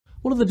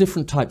What are the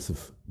different types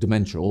of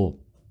dementia, or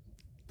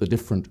the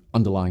different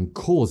underlying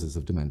causes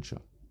of dementia?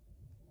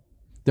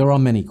 There are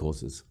many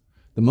causes.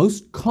 The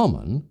most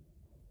common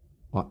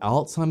are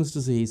Alzheimer's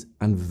disease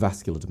and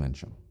vascular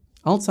dementia.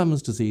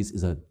 Alzheimer's disease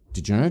is a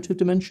degenerative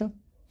dementia.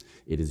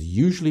 It is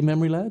usually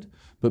memory-led,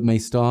 but may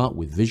start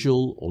with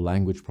visual or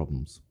language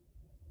problems.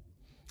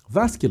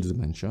 Vascular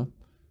dementia,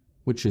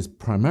 which is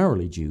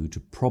primarily due to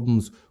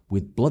problems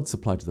with blood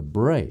supply to the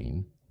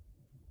brain,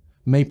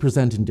 may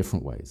present in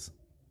different ways.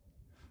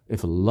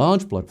 If a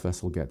large blood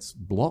vessel gets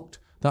blocked,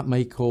 that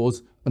may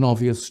cause an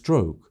obvious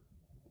stroke,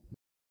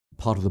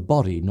 part of the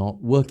body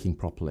not working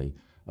properly,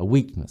 a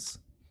weakness,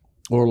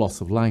 or a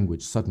loss of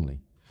language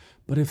suddenly.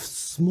 But if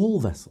small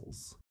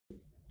vessels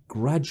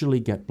gradually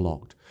get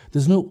blocked,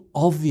 there's no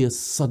obvious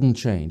sudden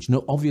change,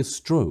 no obvious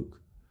stroke,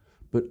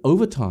 but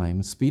over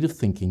time, speed of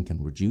thinking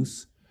can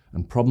reduce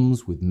and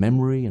problems with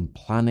memory and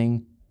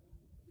planning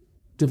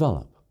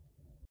develop.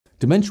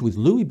 Dementia with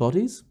Lewy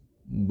bodies,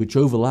 which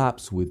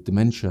overlaps with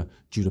dementia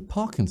due to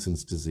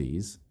Parkinson's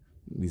disease,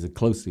 these are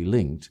closely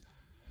linked,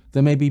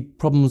 there may be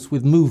problems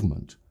with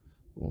movement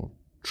or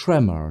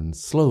tremor and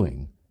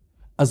slowing,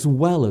 as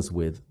well as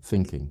with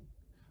thinking.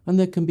 And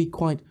there can be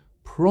quite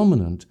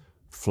prominent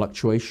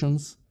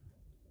fluctuations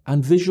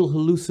and visual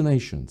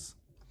hallucinations.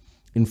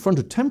 In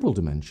frontotemporal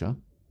dementia,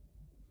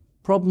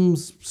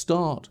 problems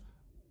start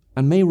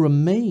and may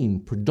remain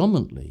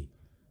predominantly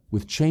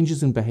with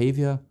changes in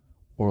behavior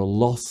or a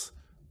loss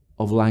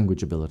of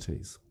language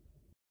abilities.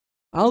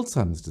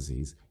 Alzheimer's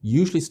disease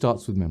usually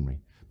starts with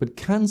memory, but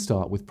can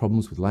start with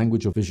problems with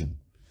language or vision.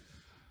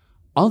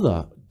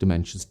 Other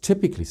dementias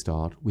typically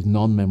start with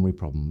non-memory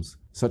problems,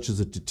 such as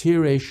a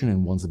deterioration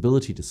in one's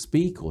ability to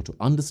speak or to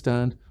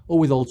understand, or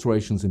with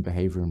alterations in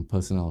behavior and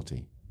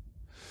personality.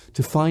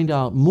 To find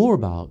out more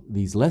about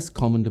these less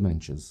common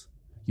dementias,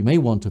 you may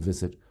want to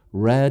visit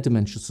Rare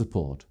Dementia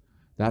Support.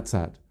 That's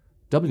at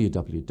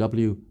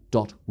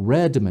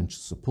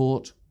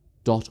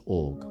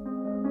www.raredementiasupport.org.